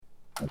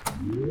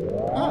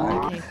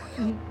Oh, okay.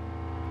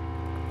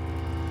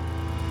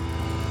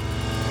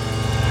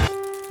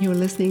 You're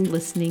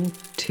listening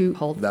to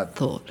Hold That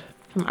Thought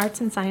from Arts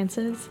and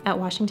Sciences at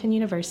Washington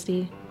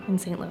University in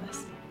St.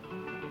 Louis.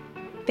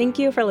 Thank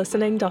you for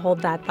listening to Hold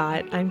That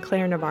Thought. I'm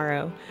Claire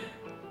Navarro.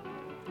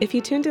 If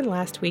you tuned in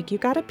last week, you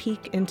got a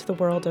peek into the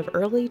world of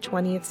early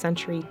 20th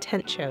century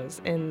tent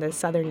shows in the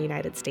southern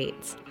United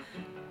States.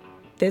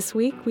 This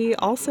week, we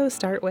also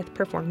start with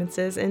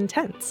performances in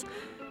tents,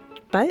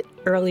 but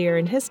earlier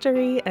in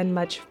history and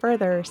much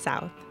further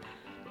south.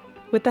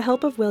 With the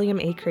help of William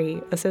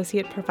Acree,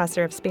 Associate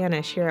Professor of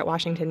Spanish here at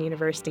Washington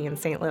University in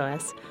St.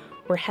 Louis,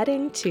 we're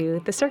heading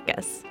to the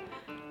circus.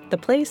 The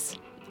place,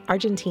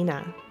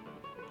 Argentina.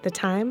 The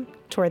time,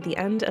 toward the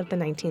end of the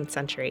 19th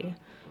century.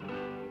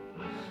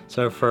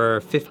 So for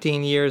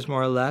 15 years,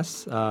 more or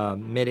less,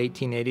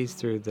 mid-1880s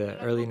through the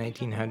early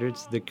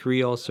 1900s, the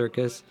Creole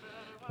circus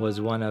was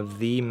one of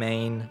the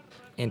main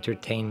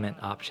entertainment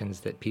options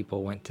that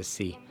people went to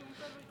see.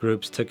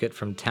 Groups took it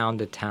from town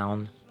to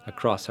town,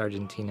 across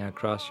Argentina,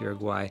 across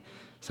Uruguay,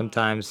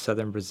 sometimes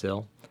southern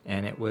Brazil,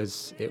 and it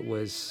was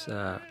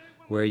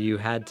where you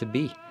had to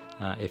be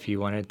if you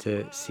wanted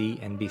to see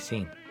and be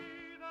seen.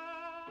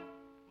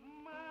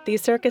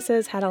 These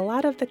circuses had a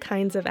lot of the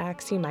kinds of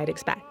acts you might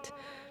expect.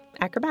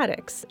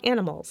 Acrobatics,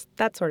 animals,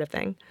 that sort of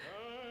thing.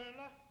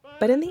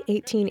 But in the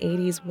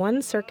 1880s,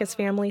 one circus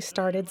family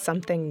started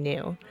something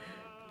new.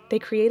 They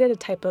created a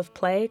type of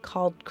play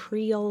called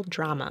Creole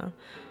drama.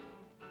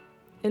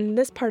 In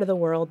this part of the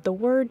world, the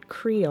word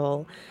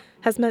Creole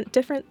has meant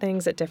different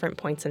things at different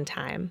points in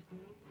time.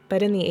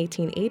 But in the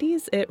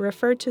 1880s, it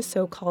referred to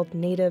so-called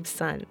native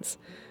sons,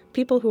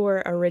 people who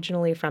were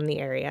originally from the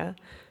area.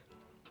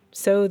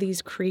 So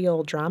these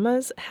Creole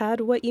dramas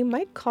had what you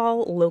might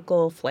call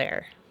local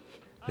flair.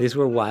 These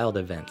were wild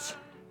events.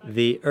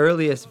 The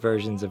earliest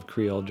versions of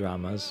Creole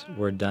dramas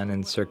were done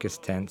in circus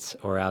tents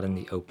or out in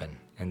the open.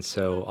 And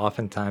so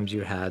oftentimes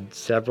you had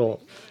several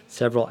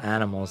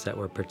animals that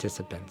were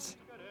participants.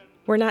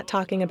 We're not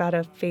talking about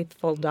a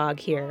faithful dog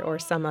here or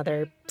some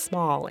other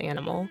small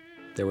animal.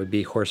 There would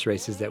be horse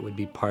races that would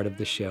be part of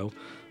the show.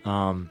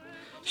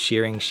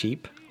 Shearing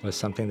sheep was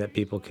something that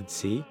people could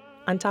see.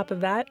 On top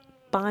of that,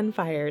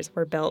 bonfires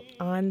were built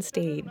on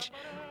stage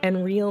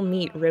and real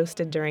meat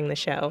roasted during the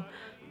show.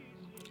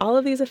 All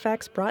of these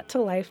effects brought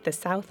to life the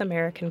South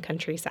American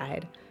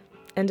countryside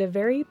and a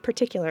very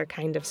particular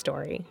kind of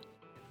story.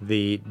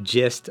 The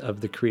gist of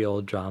the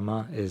Creole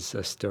drama is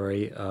a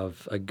story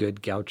of a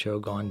good gaucho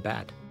gone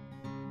bad.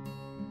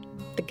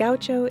 The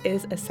gaucho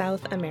is a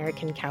South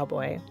American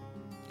cowboy,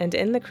 and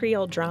in the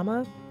Creole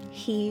drama,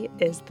 he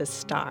is the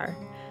star.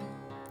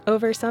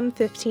 Over some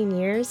 15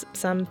 years,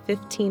 some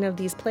 15 of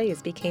these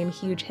plays became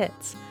huge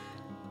hits.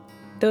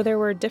 Though there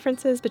were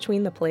differences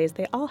between the plays,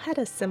 they all had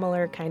a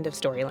similar kind of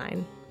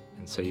storyline.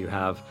 And so you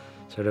have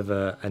sort of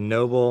a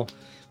noble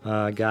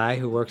guy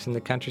who works in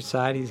the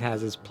countryside. He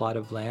has his plot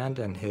of land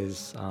and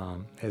his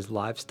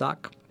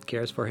livestock,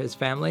 cares for his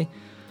family.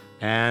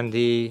 And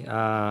he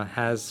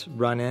has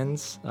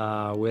run-ins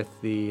with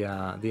the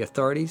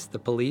authorities, the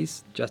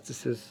police,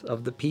 justices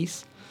of the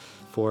peace,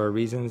 for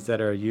reasons that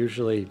are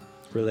usually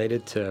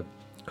related to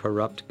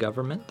corrupt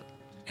government,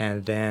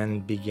 and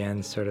then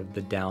begins sort of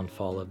the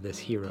downfall of this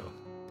hero.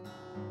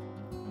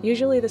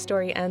 Usually the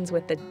story ends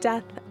with the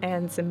death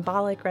and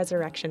symbolic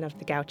resurrection of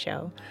the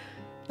gaucho.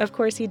 Of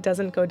course, he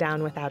doesn't go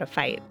down without a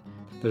fight.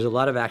 There's a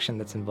lot of action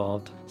that's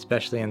involved,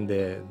 especially in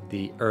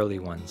the early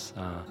ones.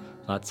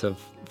 Lots of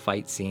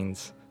fight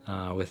scenes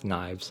with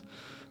knives.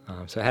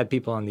 So I had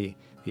people on the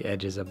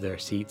edges of their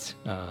seats,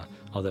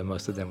 although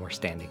most of them were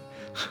standing.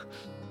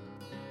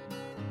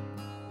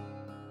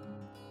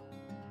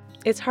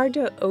 It's hard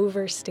to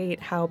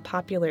overstate how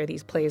popular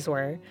these plays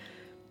were.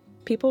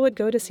 People would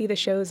go to see the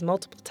shows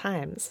multiple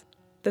times.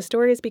 The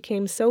stories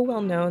became so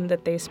well known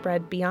that they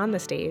spread beyond the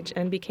stage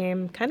and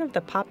became kind of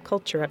the pop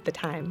culture of the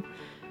time.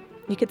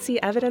 You could see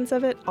evidence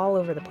of it all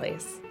over the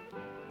place.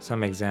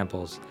 Some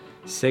examples: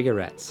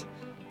 cigarettes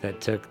that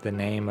took the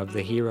name of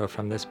the hero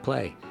from this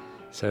play.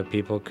 So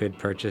people could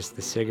purchase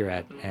the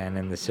cigarette, and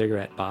in the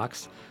cigarette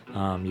box,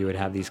 you would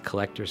have these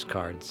collector's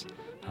cards.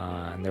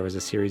 And there was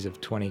a series of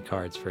 20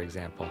 cards, for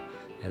example,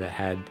 that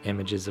had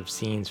images of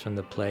scenes from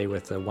the play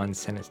with a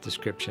one-sentence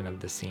description of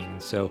the scene.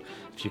 So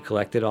if you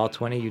collected all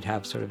 20, you'd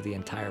have sort of the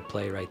entire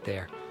play right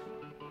there.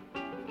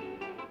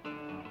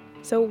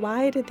 So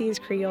why did these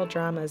Creole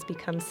dramas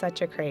become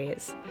such a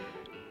craze?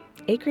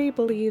 Acree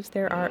believes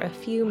there are a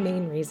few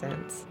main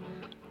reasons.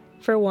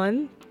 For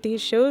one,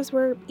 these shows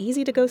were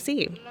easy to go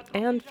see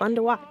and fun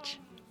to watch.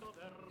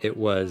 It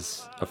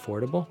was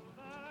affordable.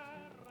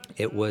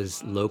 It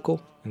was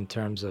local in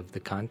terms of the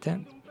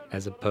content,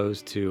 as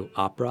opposed to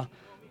opera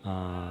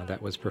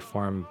that was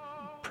performed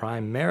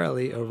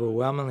primarily,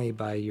 overwhelmingly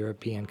by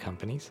European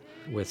companies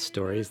with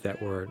stories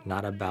that were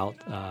not about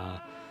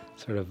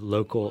sort of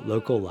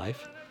local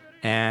life.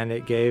 And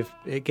it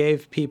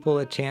gave people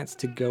a chance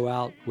to go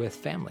out with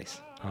families.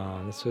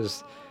 This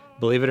was,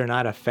 believe it or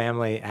not, a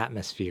family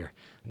atmosphere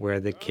where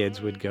the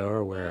kids would go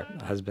or where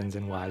husbands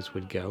and wives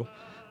would go.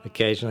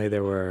 Occasionally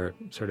there were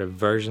sort of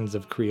versions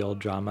of Creole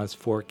dramas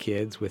for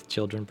kids with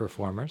children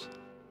performers.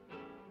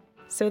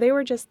 So they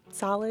were just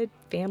solid,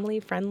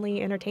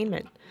 family-friendly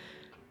entertainment.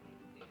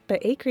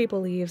 But Acree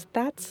believes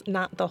that's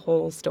not the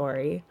whole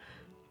story.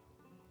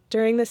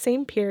 During the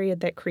same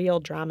period that Creole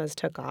dramas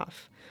took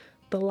off,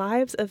 the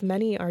lives of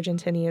many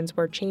Argentinians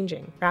were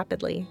changing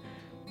rapidly.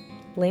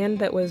 Land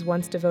that was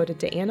once devoted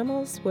to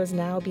animals was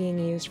now being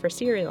used for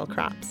cereal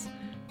crops,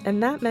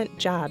 and that meant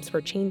jobs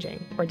were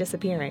changing or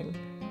disappearing.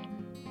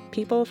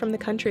 People from the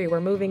country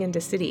were moving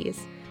into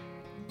cities,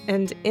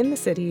 and in the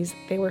cities,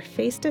 they were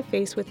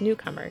face-to-face with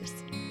newcomers,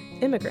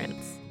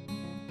 immigrants.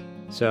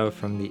 So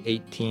from the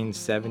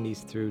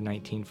 1870s through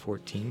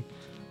 1914,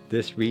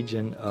 this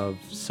region of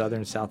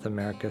southern South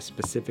America,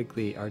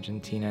 specifically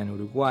Argentina and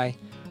Uruguay,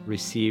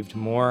 received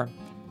more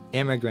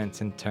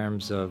immigrants in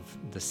terms of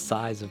the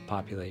size of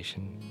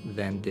population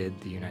than did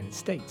the United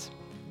States.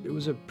 It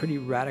was a pretty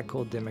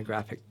radical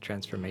demographic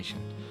transformation.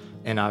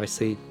 And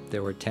obviously,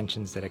 there were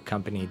tensions that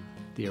accompanied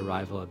the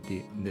arrival of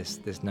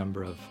this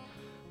number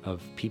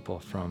of people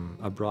from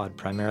abroad,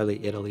 primarily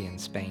Italy and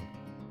Spain.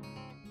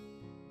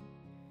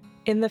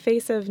 In the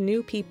face of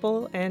new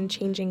people and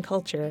changing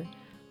culture,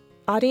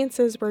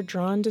 audiences were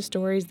drawn to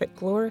stories that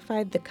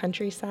glorified the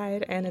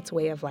countryside and its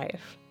way of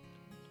life.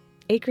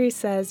 Acree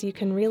says you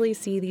can really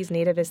see these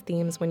nativist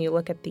themes when you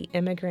look at the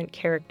immigrant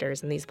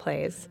characters in these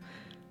plays.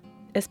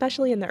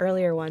 Especially in the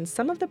earlier ones,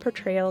 some of the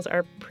portrayals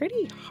are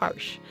pretty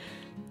harsh.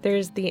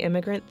 There's the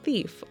immigrant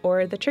thief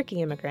or the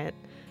tricky immigrant.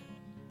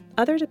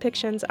 Other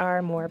depictions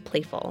are more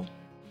playful.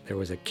 There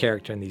was a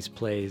character in these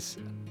plays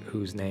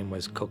whose name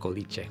was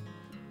Cocoliche.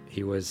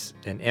 He was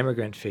an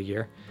immigrant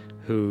figure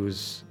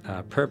whose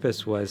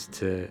purpose was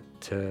to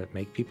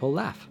make people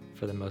laugh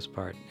for the most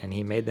part. And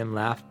he made them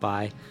laugh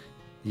by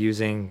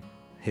using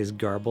his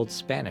garbled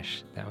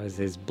Spanish. That was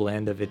his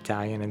blend of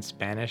Italian and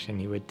Spanish, and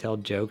he would tell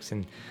jokes,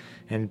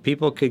 and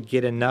people could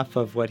get enough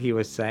of what he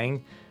was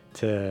saying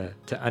to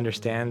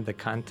understand the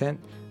content,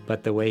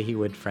 but the way he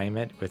would frame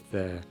it with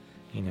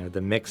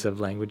the mix of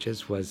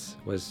languages was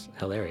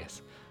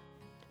hilarious.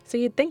 So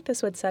you'd think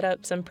this would set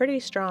up some pretty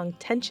strong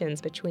tensions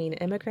between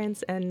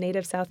immigrants and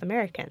native South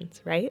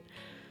Americans, right?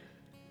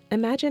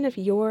 Imagine if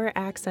your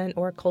accent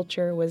or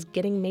culture was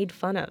getting made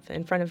fun of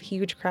in front of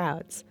huge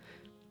crowds.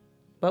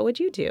 What would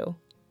you do?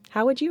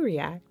 How would you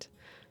react?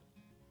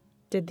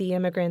 Did the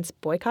immigrants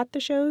boycott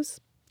the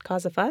shows?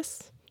 Cause a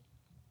fuss?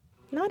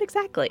 Not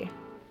exactly.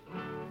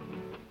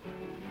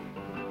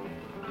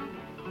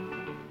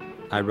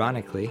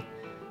 Ironically,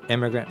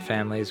 immigrant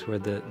families were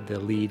the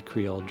lead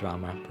Creole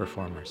drama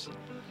performers,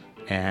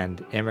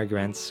 and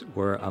immigrants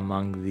were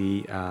among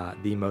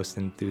the most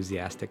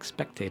enthusiastic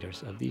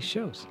spectators of these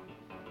shows.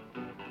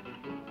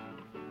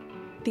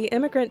 The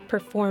immigrant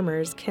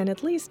performers can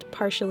at least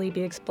partially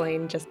be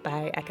explained just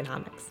by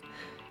economics.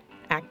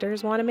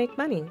 Actors want to make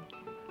money.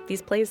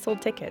 These plays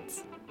sold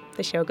tickets.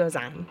 The show goes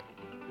on.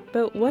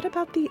 But what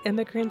about the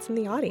immigrants in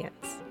the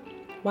audience?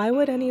 Why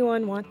would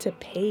anyone want to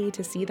pay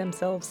to see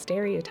themselves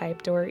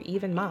stereotyped or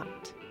even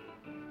mocked?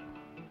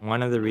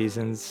 One of the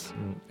reasons,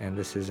 and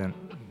this isn't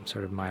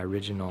sort of my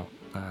original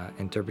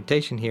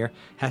interpretation here,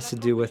 has to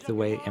do with the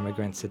way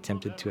immigrants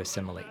attempted to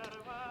assimilate,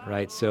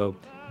 right? So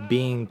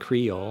being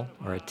Creole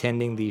or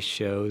attending these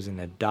shows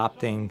and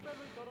adopting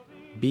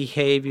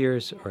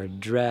behaviors or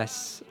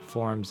dress,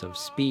 forms of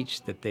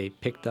speech that they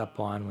picked up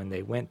on when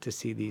they went to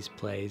see these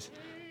plays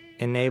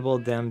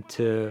enabled them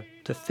to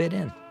fit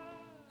in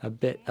a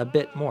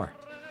bit more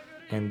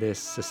in this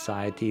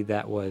society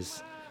that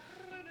was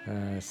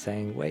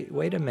saying,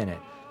 wait a minute,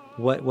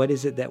 what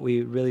is it that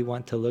we really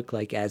want to look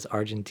like as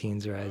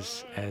Argentines or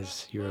as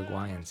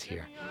Uruguayans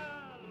here?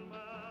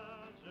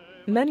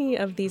 Many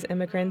of these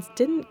immigrants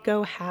didn't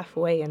go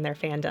halfway in their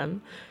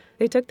fandom.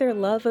 They took their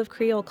love of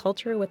Creole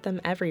culture with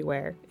them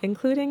everywhere,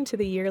 including to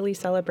the yearly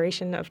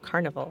celebration of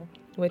Carnival,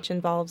 which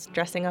involves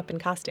dressing up in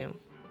costume.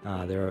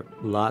 There are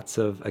lots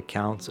of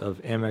accounts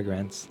of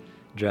immigrants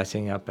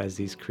dressing up as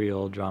these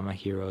Creole drama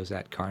heroes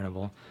at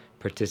Carnival,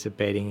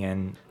 participating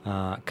in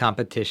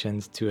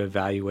competitions to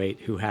evaluate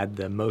who had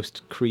the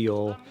most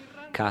Creole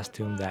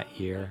costume that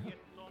year.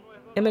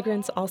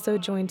 Immigrants also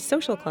joined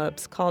social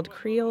clubs called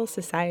Creole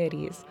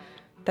Societies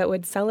that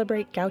would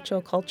celebrate gaucho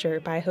culture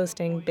by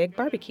hosting big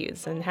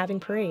barbecues and having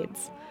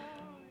parades.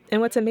 And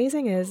what's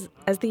amazing is,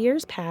 as the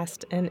years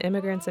passed and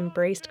immigrants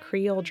embraced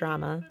Creole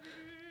drama,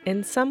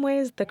 in some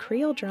ways the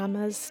Creole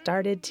dramas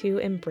started to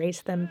embrace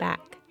them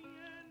back.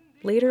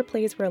 Later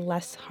plays were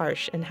less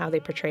harsh in how they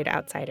portrayed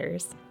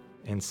outsiders.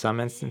 In some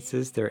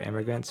instances, there are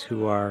immigrants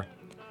who are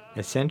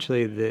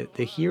essentially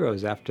the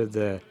heroes after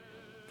the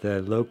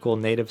local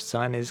native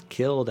son is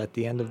killed at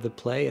the end of the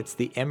play. It's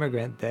the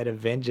immigrant that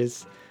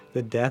avenges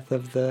the death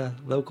of the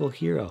local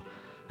hero.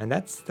 And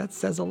that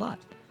says a lot.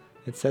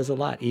 It says a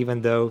lot,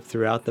 even though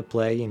throughout the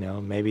play,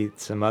 maybe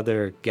some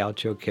other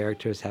gaucho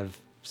characters have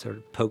sort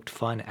of poked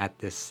fun at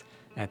this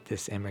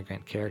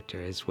immigrant character,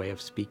 his way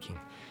of speaking,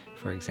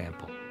 for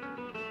example.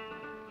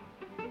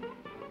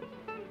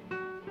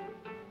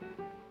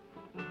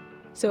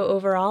 So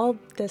overall,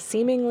 the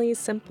seemingly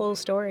simple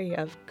story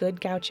of good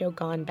gaucho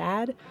gone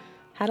bad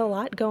had a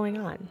lot going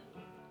on.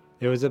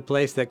 It was a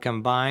place that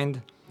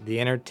combined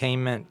the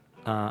entertainment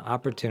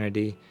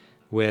opportunity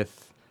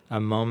with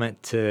a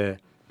moment to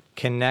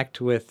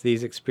connect with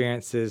these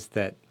experiences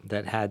that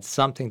had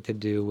something to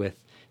do with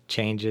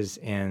changes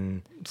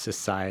in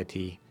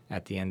society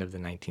at the end of the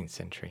 19th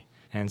century.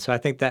 And so I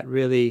think that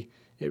really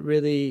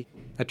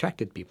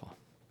attracted people.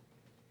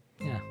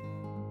 Yeah.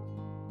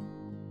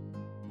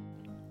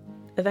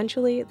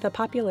 Eventually, the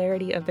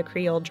popularity of the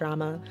Creole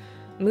drama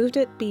moved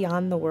it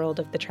beyond the world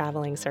of the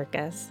traveling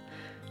circus.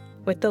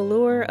 With the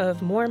lure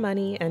of more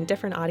money and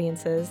different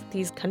audiences,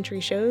 these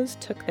country shows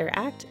took their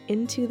act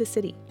into the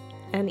city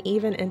and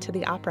even into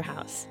the opera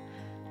house.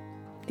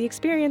 The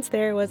experience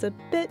there was a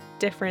bit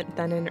different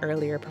than in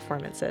earlier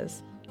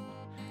performances.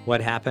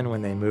 What happened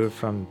when they moved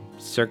from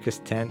circus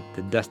tent,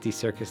 the dusty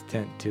circus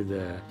tent,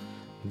 to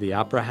the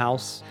opera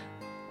house?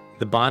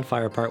 The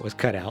bonfire part was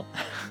cut out.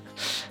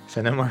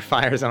 So no more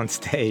fires on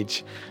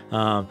stage,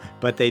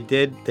 but they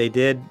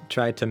did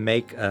try to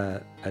make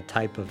a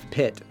type of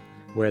pit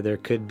where there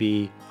could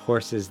be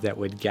horses that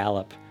would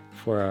gallop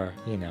for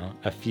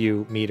a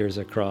few meters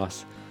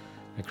across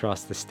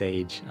the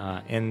stage,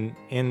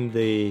 in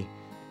the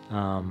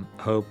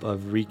hope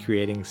of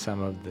recreating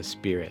some of the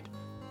spirit.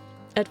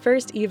 At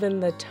first, even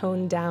the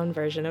toned-down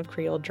version of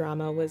Creole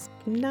drama was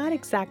not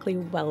exactly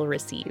well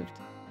received.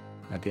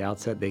 At the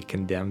outset, they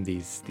condemned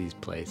these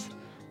plays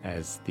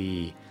as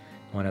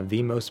one of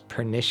the most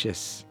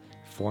pernicious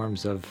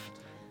forms of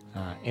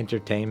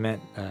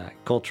entertainment,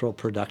 cultural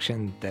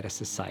production that a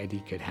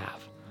society could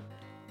have.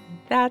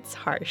 That's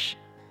harsh.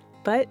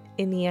 But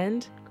in the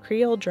end,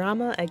 Creole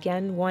drama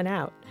again won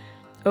out.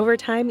 Over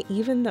time,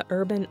 even the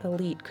urban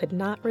elite could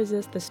not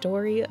resist the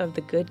story of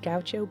the good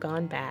gaucho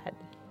gone bad.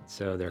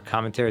 So there are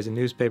commentaries in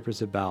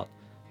newspapers about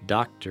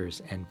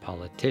doctors and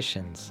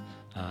politicians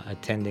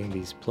attending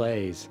these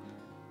plays.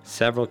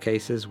 Several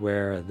cases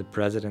where the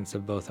presidents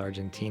of both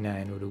Argentina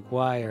and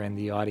Uruguay are in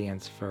the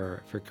audience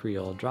for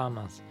Creole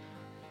dramas.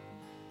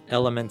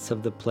 Elements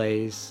of the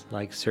plays,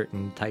 like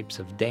certain types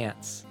of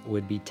dance,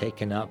 would be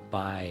taken up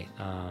by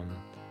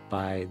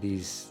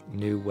these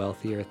new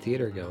wealthier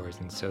theater goers,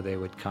 and so they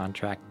would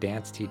contract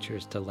dance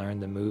teachers to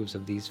learn the moves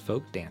of these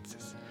folk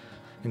dances.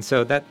 And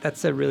so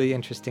that's a really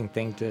interesting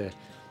thing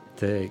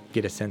to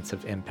get a sense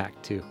of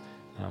impact too,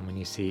 when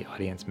you see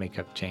audience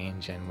makeup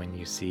change and when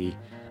you see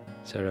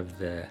sort of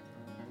the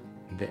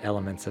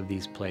elements of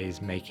these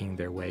plays making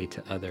their way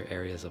to other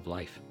areas of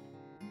life.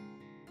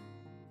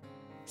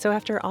 So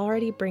after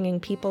already bringing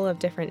people of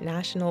different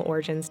national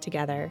origins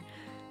together,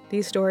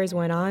 these stories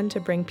went on to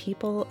bring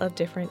people of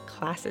different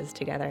classes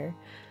together.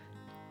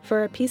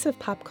 For a piece of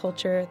pop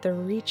culture, the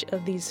reach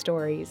of these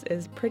stories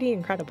is pretty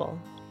incredible.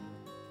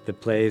 The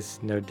plays,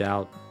 no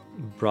doubt,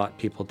 brought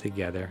people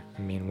together.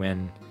 I mean,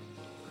 when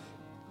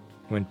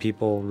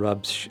people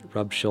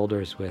rubbed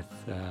shoulders with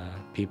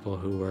people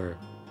who were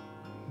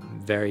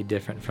very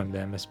different from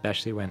them,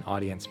 especially when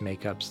audience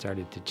makeup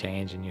started to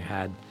change and you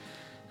had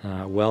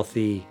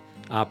wealthy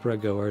opera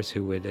goers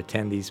who would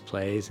attend these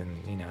plays, and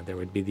there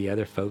would be the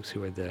other folks who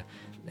were the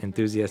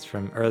enthusiasts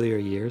from earlier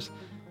years,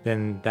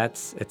 then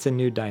it's a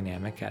new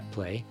dynamic at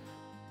play.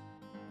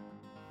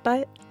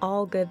 But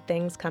all good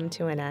things come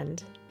to an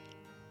end.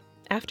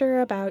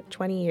 After about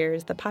 20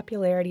 years, the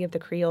popularity of the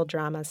Creole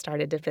drama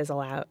started to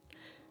fizzle out.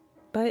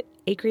 But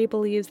Acree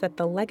believes that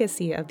the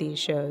legacy of these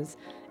shows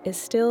is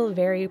still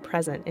very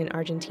present in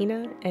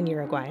Argentina and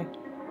Uruguay.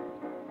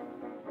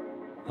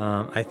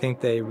 I think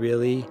they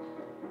really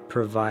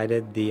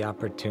provided the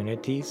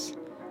opportunities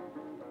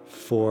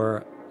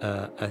for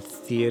a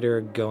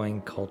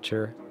theater-going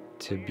culture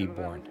to be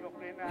born.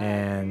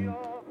 And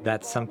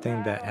that's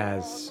something that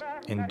has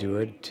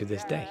endured to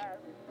this day.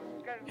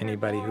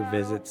 Anybody who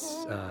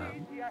visits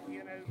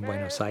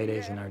Buenos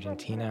Aires in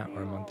Argentina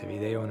or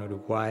Montevideo in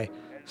Uruguay,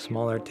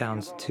 smaller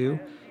towns too,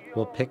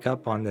 will pick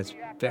up on this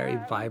very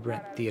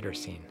vibrant theater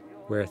scene,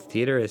 where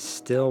theater is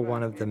still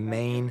one of the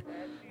main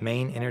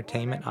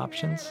entertainment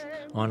options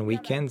on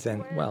weekends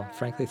and, well,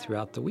 frankly,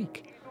 throughout the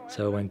week.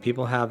 So when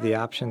people have the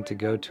option to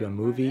go to a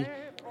movie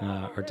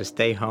or to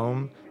stay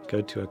home,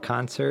 go to a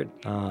concert,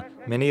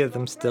 many of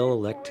them still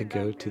elect to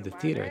go to the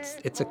theater.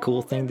 It's a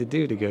cool thing to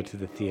do, to go to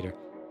the theater.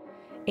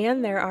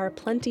 And there are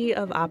plenty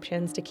of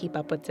options to keep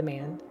up with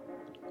demand.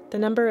 The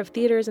number of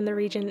theaters in the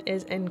region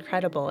is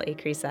incredible,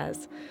 Acree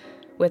says,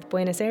 with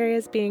Buenos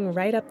Aires being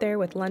right up there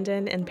with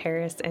London and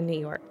Paris and New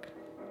York.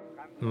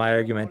 My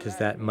argument is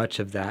that much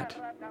of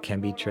that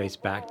can be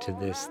traced back to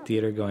this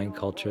theater-going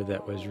culture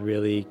that was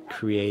really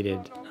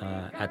created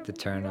at the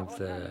turn of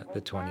the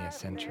 20th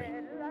century.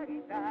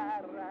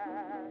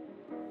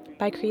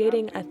 By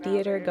creating a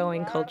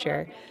theater-going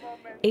culture,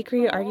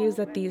 Acree argues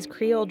that these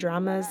Creole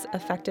dramas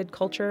affected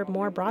culture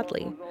more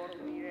broadly.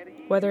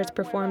 Whether it's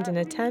performed in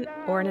a tent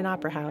or in an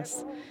opera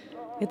house,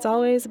 it's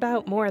always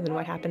about more than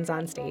what happens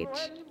on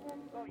stage.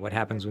 What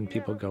happens when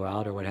people go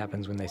out, or what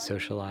happens when they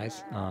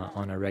socialize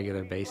on a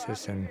regular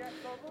basis, and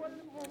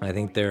I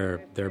think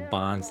there are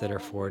bonds that are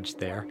forged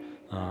there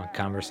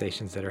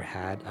conversations that are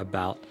had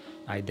about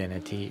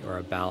identity or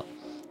about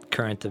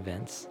current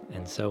events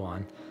and so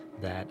on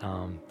that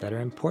are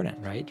important,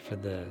 right, for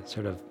the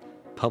sort of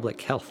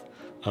public health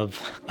of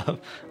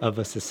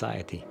a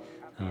society.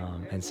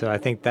 And so I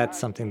think that's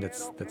something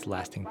that's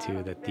lasting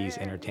too, that these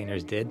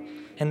entertainers did,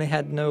 and they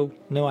had no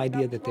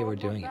idea that they were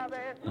doing it,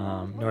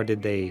 nor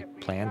did they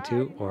plan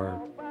to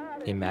or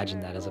imagine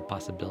that as a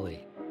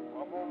possibility.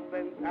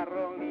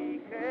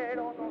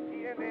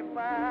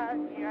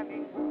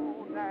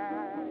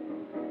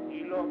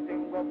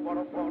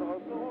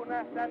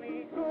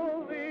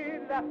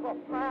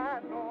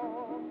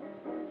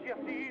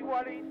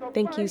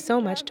 Thank you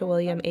so much to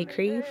William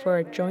Acree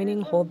for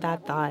joining Hold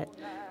That Thought.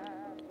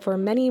 For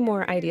many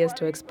more ideas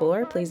to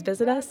explore, please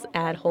visit us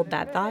at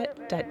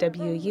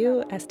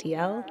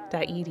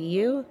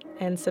holdthatthought.wustl.edu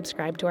and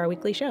subscribe to our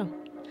weekly show.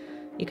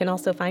 You can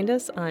also find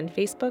us on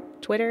Facebook,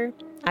 Twitter,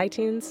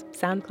 iTunes,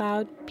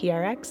 SoundCloud,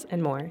 PRX,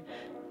 and more.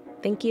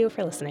 Thank you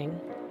for listening.